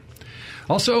time.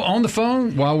 Also, on the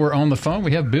phone, while we're on the phone,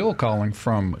 we have Bill calling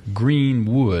from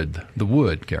Greenwood, the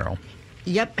Wood, Carol.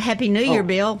 Yep. Happy New Year,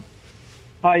 Bill.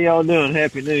 How y'all doing?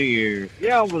 Happy New Year.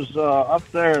 Yeah, I was up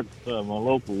there at my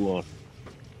local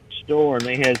store, and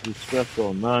they had this stuff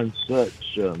called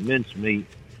non-such mincemeat.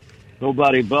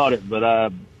 Nobody bought it, but I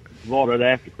bought it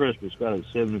after Christmas. Got it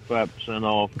 75%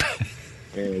 off,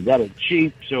 and got it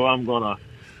cheap. So I'm gonna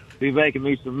be making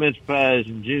me some mince pies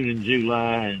in June and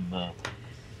July,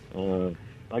 and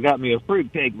I got me a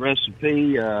fruitcake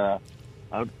recipe. I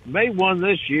made one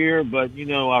this year, but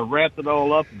I wrapped it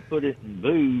all up and put it in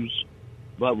booze.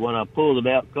 But when I pulled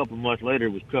it out a couple of months later,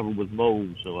 it was covered with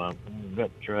mold. So I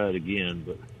got to try it again.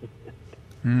 But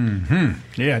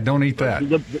yeah, don't eat that.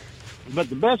 But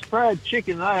the best fried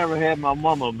chicken I ever had, my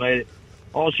mama made it.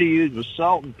 All she used was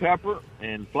salt and pepper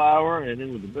and flour, and it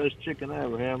was the best chicken I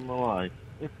ever had in my life.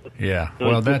 Yeah, So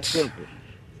well, it's that's simple.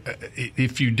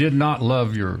 If you did not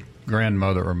love your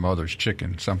grandmother or mother's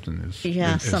chicken, something is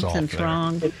something's off there.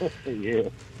 wrong. Yeah.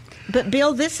 But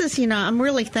Bill, this is I'm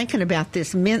really thinking about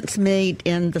this mincemeat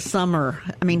in the summer.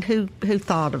 I mean, who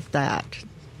thought of that?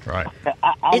 Right.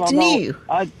 I It's don't know. new.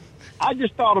 I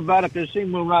just thought about it because,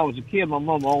 when I was a kid, my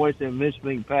mom always had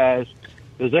mincemeat pies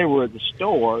because they were at the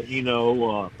store,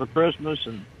 for Christmas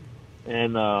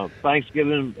and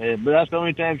Thanksgiving. But that's the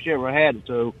only time she ever had it,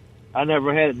 so I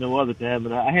never had it no other time.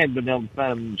 And I hadn't been able to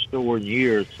find them in the store in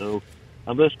years, so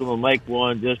I'm just going to make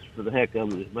one just for the heck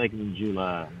of it, make it in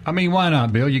July. I mean, why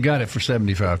not, Bill? You got it for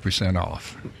 75%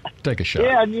 off. Take a shot.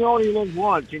 Yeah, and you only live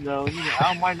once,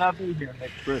 I might not be here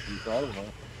next Christmas. I don't know.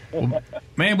 Well,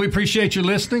 man, we appreciate you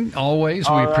listening, always.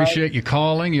 We appreciate you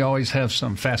calling. You always have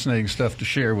some fascinating stuff to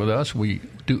share with us. We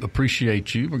do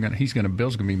appreciate you. Bill's going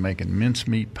to be making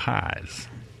mincemeat pies.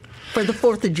 For the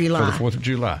 4th of July. For the 4th of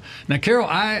July. Now, Carol,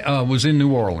 I was in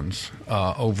New Orleans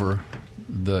over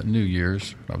the New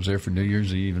Year's. I was there for New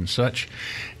Year's Eve and such.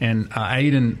 And I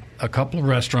ate in a couple of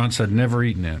restaurants I'd never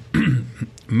eaten in.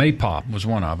 Maypop was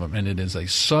one of them, and it is a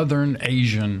Southern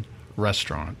Asian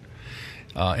restaurant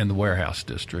in the Warehouse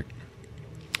District.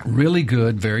 Really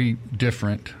good, very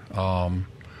different,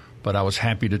 but I was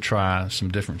happy to try some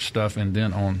different stuff. And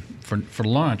then for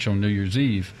lunch on New Year's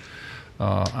Eve,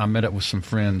 I met up with some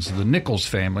friends, the Nichols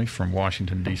family from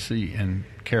Washington, D.C., and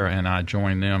Kara and I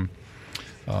joined them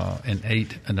and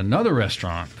ate at another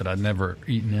restaurant that I'd never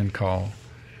eaten in called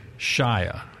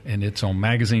Shia, and it's on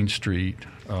Magazine Street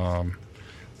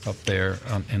up there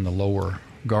in the lower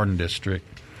Garden District.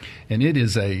 And it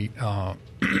is you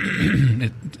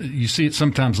see it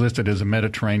sometimes listed as a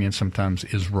Mediterranean, sometimes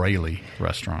Israeli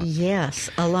restaurant. Yes,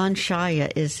 Alon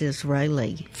Shaya is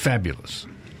Israeli. Fabulous.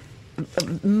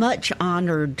 Much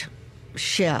honored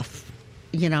chef,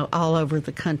 all over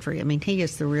the country. I mean, he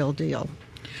is the real deal.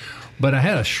 But I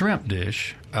had a shrimp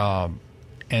dish, and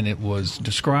it was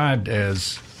described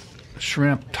as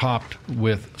shrimp topped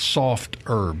with soft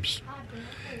herbs.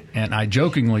 And I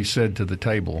jokingly said to the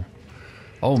table,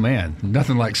 "Oh man,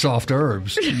 nothing like soft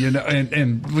herbs,"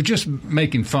 and we're just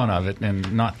making fun of it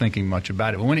and not thinking much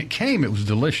about it. But when it came, it was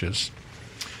delicious,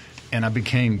 and I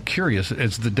became curious.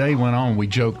 As the day went on, we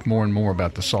joked more and more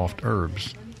about the soft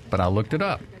herbs. But I looked it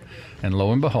up, and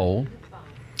lo and behold,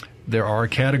 there are a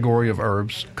category of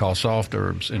herbs called soft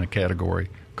herbs and a category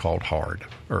called hard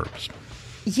herbs.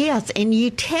 Yes, and you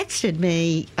texted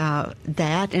me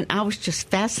that, and I was just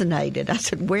fascinated. I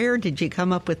said, "Where did you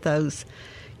come up with those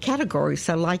categories?"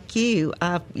 So, like you,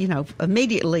 I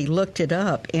immediately looked it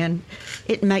up, and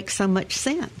it makes so much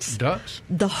sense. It does.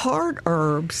 The hard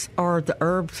herbs are the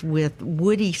herbs with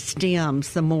woody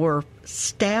stems. The more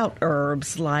stout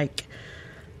herbs like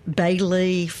bay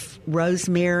leaf,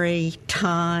 rosemary,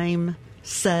 thyme,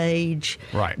 sage.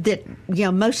 Right. That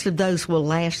most of those will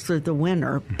last through the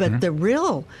winter. But the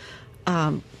real,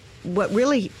 what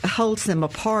really holds them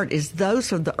apart is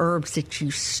those are the herbs that you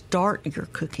start your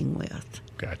cooking with.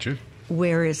 Gotcha.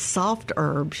 Whereas soft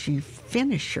herbs you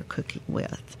finish your cooking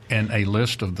with. And a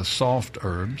list of the soft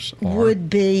herbs would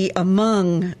be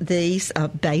among these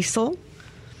basil,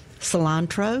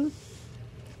 cilantro,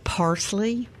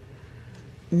 parsley,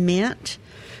 mint,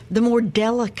 the more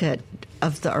delicate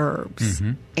of the herbs.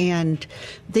 And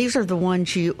these are the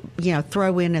ones you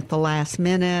throw in at the last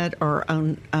minute or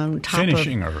on top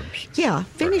finishing of herbs. Yeah,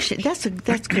 finishing.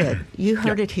 That's good. You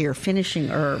heard it here,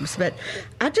 finishing herbs. But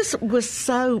I just was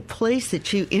so pleased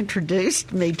that you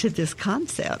introduced me to this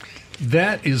concept.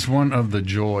 That is one of the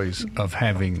joys of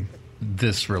having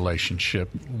this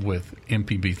relationship with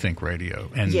MPB Think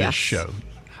Radio and this show.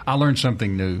 I learn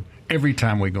something new every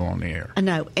time we go on the air. I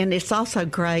know, and it's also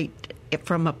great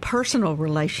from a personal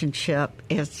relationship,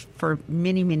 as for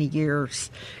many, many years,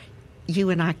 you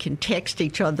and I can text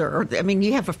each other. Or,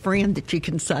 you have a friend that you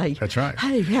can say, "That's right.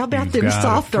 Hey, how about them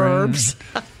soft herbs?"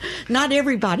 Not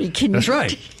everybody can. That's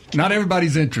right. Not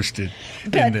everybody's interested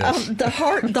in this. The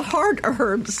hard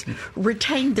herbs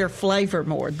retain their flavor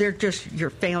more. They're just your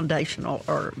foundational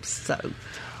herbs. So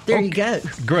there you go.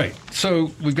 Great.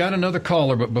 So we've got another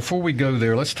caller, but before we go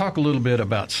there, let's talk a little bit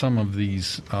about some of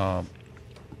these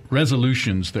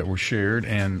resolutions that were shared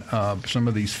and some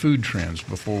of these food trends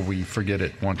before we forget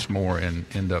it once more and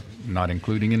end up not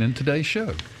including it in today's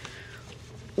show.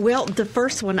 Well, the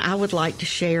first one I would like to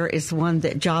share is one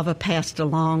that Java passed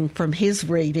along from his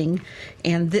reading,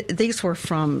 and these were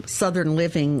from Southern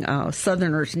Living,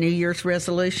 Southerners' New Year's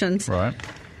resolutions. Right.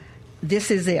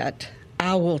 This is it.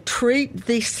 "I will treat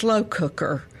the slow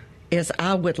cooker as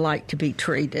I would like to be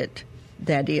treated.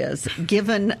 That is,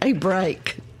 given a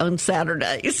break on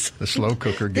Saturdays." The slow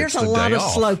cooker gets There's a the lot day of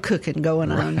off. slow cooking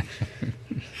going on.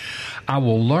 "I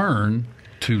will learn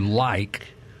to like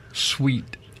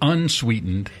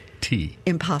unsweetened tea."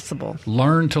 Impossible.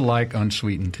 Learn to like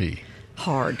unsweetened tea.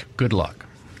 Hard. Good luck.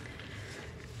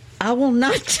 I will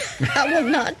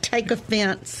not take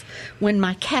offense when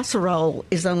my casserole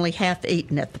is only half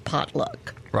eaten at the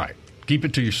potluck. Right. Keep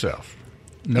it to yourself.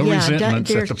 No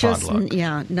resentments at the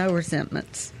potluck. No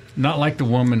resentments. Not like the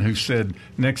woman who said,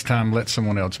 "Next time, let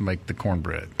someone else make the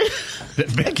cornbread."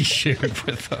 That Becky shared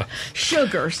with us.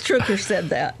 Sugar said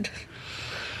that.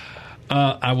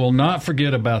 "I will not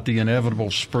forget about the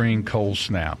inevitable spring cold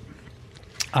snap.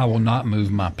 I will not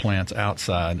move my plants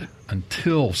outside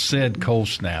until said cold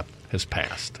snap has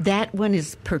passed." That one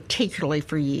is particularly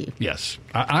for you. Yes.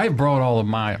 I brought all of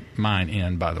mine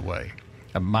in, by the way.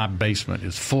 My basement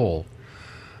is full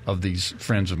of these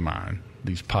friends of mine,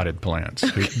 these potted plants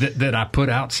that I put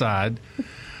outside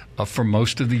for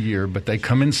most of the year, but they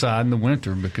come inside in the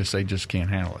winter because they just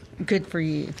can't handle it. Good for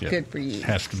you. Yeah. Good for you. It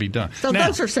has to be done. So now,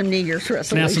 those are some New Year's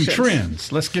resolutions. Now some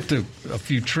trends. Let's get to a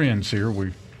few trends here.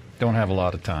 We don't have a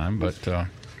lot of time, but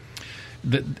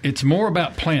it's more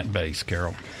about plant-based,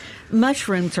 Carol.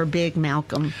 Mushrooms are big,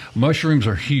 Malcolm. Mushrooms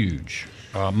are huge.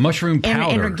 Mushroom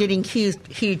powder. And are getting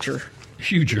huger.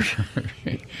 Huger.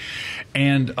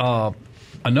 And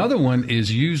another one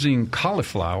is using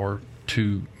cauliflower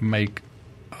to make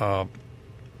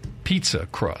pizza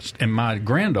crust. And my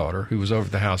granddaughter, who was over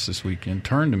at the house this weekend,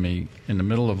 turned to me in the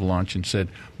middle of lunch and said,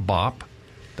 "Bop,"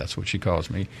 that's what she calls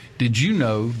me, "did you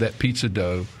know that pizza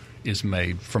dough is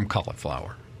made from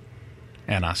cauliflower?"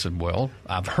 And I said, "Well,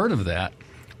 I've heard of that,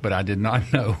 but I did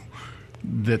not know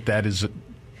that is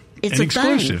it's an a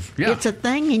exclusive." Thing. Yeah. It's a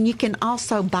thing, and you can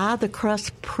also buy the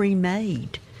crust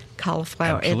pre-made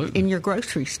cauliflower in your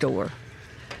grocery store.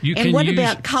 And what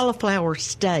about cauliflower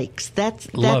steaks? That's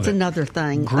another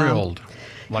thing. Grilled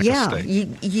like a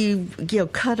steak. You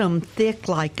cut them thick,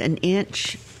 like an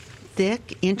inch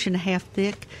and a half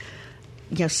thick.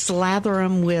 You slather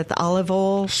them with olive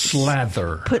oil.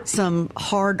 Slather. Put some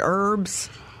hard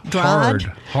herbs, dried.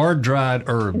 Hard dried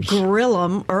herbs. Grill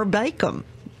them or bake them.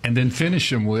 And then finish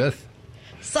them with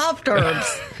soft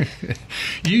herbs.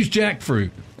 Use jackfruit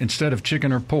instead of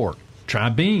chicken or pork. Try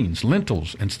beans,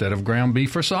 lentils instead of ground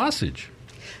beef or sausage.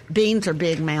 Beans are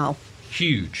big, Mal.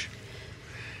 Huge.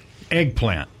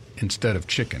 Eggplant instead of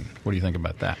chicken. What do you think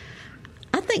about that?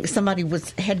 I think somebody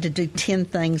had to do 10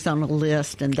 things on a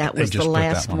list, and that was the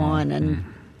last one, and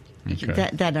okay.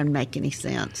 that doesn't make any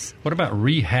sense. What about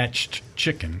rehatched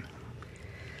chicken?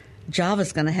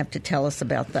 Java's going to have to tell us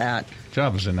about that.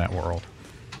 Java's in that world.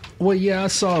 Well, yeah, I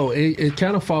saw it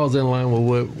kind of falls in line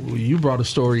with what you brought a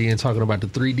story in talking about the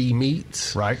 3D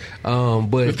meats, right? But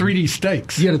the 3D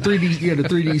steaks, the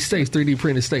 3D steaks, 3D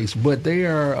printed steaks. But they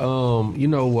are,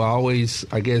 always,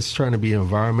 I guess, trying to be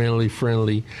environmentally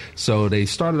friendly. So they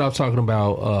started off talking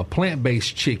about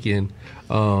plant-based chicken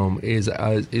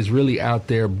is really out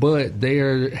there, but they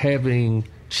are having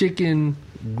chicken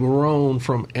grown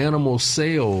from animal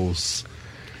cells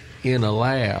in a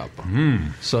lab.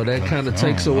 So that kind of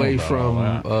takes away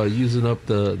from using up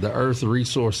the earth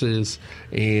resources,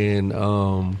 and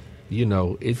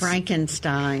it's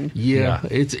Frankenstein. Yeah,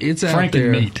 it's out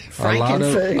there. Meat.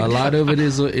 A lot of it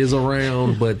is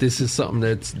around, but this is something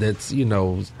that's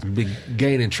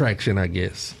gaining traction, I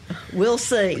guess. We'll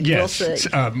see. Yes, we'll see.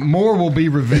 More will be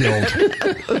revealed.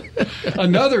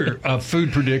 Another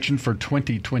food prediction for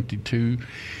 2022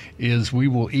 is we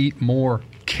will eat more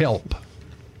kelp.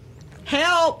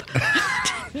 Help!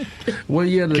 Well,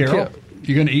 yeah, Carol,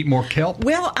 you're going to eat more kelp?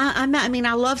 Well, I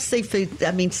love seafood.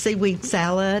 I mean, seaweed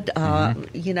salad. I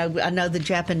know the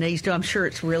Japanese do. I'm sure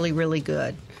it's really, really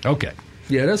good. Okay.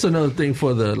 Yeah, that's another thing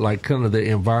for the kind of the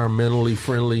environmentally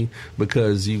friendly,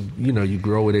 because you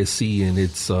grow it at sea, and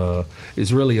it's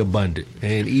really abundant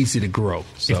and easy to grow.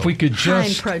 So. If we could high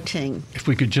in protein. If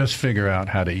we could just figure out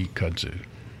how to eat kudzu,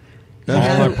 all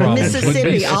our problems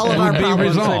Mississippi, all of our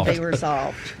problems would be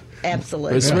resolved.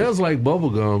 Absolutely. It smells like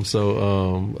bubble gum,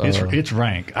 so it's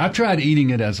rank. I tried eating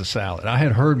it as a salad. I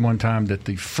had heard one time that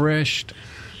the fresh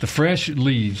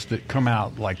leaves that come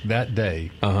out like that day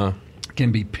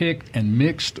can be picked and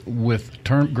mixed with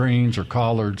turnip greens or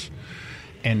collards,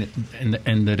 and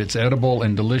that it's edible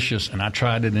and delicious. And I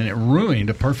tried it, and it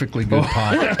ruined a perfectly good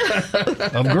pot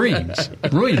of greens.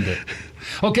 Ruined it.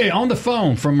 Okay, on the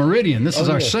phone from Meridian. This is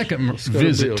our second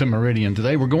visit to Meridian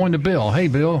today. We're going to Bill. Hey,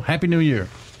 Bill. Happy New Year.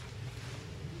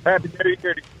 Happy New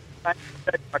Year. Thanks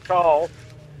for taking my call.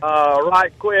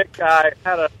 Right quick, I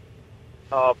had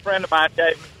a friend of mine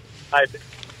gave me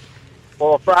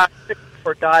for fried chicken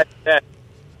for diabetic.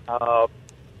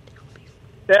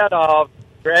 Instead of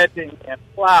dredging in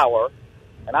flour,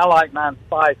 and I like mine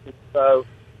spicy, so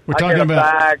we're talking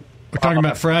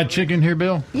about fried chicken here,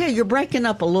 Bill? Yeah, you're breaking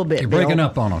up a little bit, You're Bill. breaking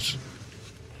up on us.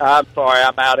 I'm sorry,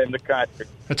 I'm out in the country.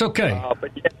 That's okay.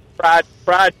 But yeah,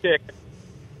 fried chicken.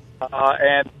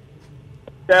 And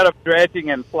instead of dredging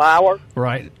in flour,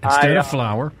 right? Instead of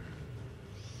flour,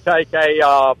 take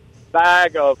a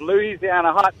bag of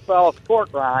Louisiana hot sauce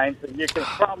pork rinds, and you can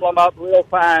crumble them up real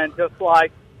fine, just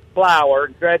like flour,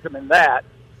 and dredge them in that.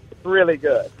 It's really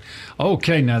good.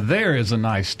 Okay, now there is a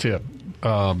nice tip.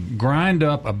 Grind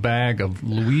up a bag of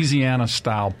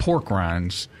Louisiana-style pork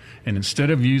rinds, and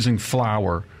instead of using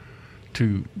flour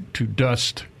to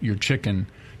dust your chicken,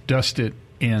 dust it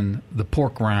in the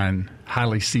pork rind,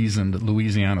 highly seasoned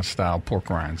Louisiana-style pork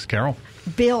rinds. Carol?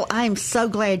 Bill, I am so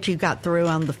glad you got through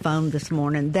on the phone this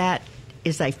morning. That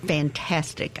is a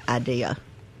fantastic idea.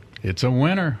 It's a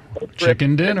winner.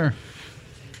 Chicken dinner.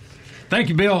 Thank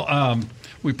you, Bill.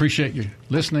 We appreciate you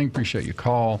listening, appreciate your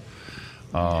call.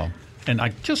 And I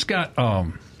just got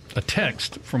a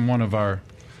text from one of our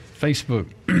Facebook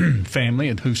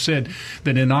family who said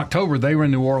that in October they were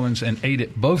in New Orleans and ate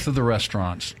at both of the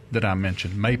restaurants that I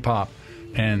mentioned, Maypop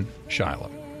and Shiloh.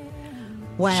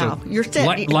 Wow, you're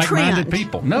setting like-minded trend.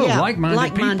 people. No, Yeah,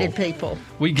 like-minded people.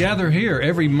 We gather here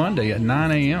every Monday at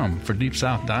 9 a.m. for Deep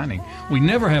South Dining. We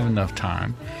never have enough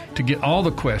time to get all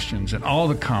the questions and all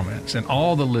the comments and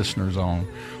all the listeners on.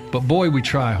 But boy, we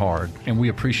try hard, and we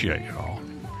appreciate you all.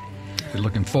 We're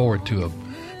looking forward to a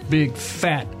big,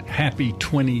 fat, happy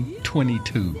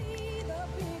 2022.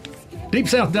 Deep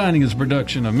South Dining is a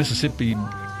production of Mississippi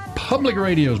Public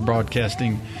Radio's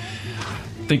broadcasting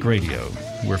Think Radio.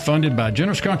 We're funded by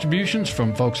generous contributions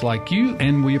from folks like you,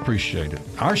 and we appreciate it.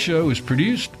 Our show is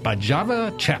produced by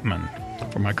Java Chapman.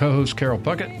 For my co-host Carol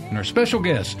Puckett and our special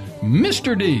guest,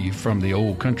 Mr. D from the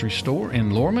Old Country Store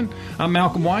in Lorman, I'm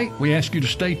Malcolm White. We ask you to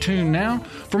stay tuned now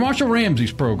for Marshall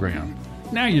Ramsey's program,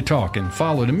 Now You're Talking,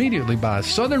 followed immediately by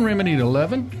Southern Remedy at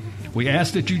 11. We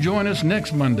ask that you join us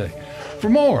next Monday for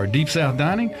more Deep South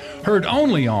Dining, heard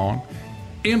only on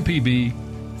MPB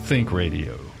Think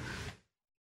Radio.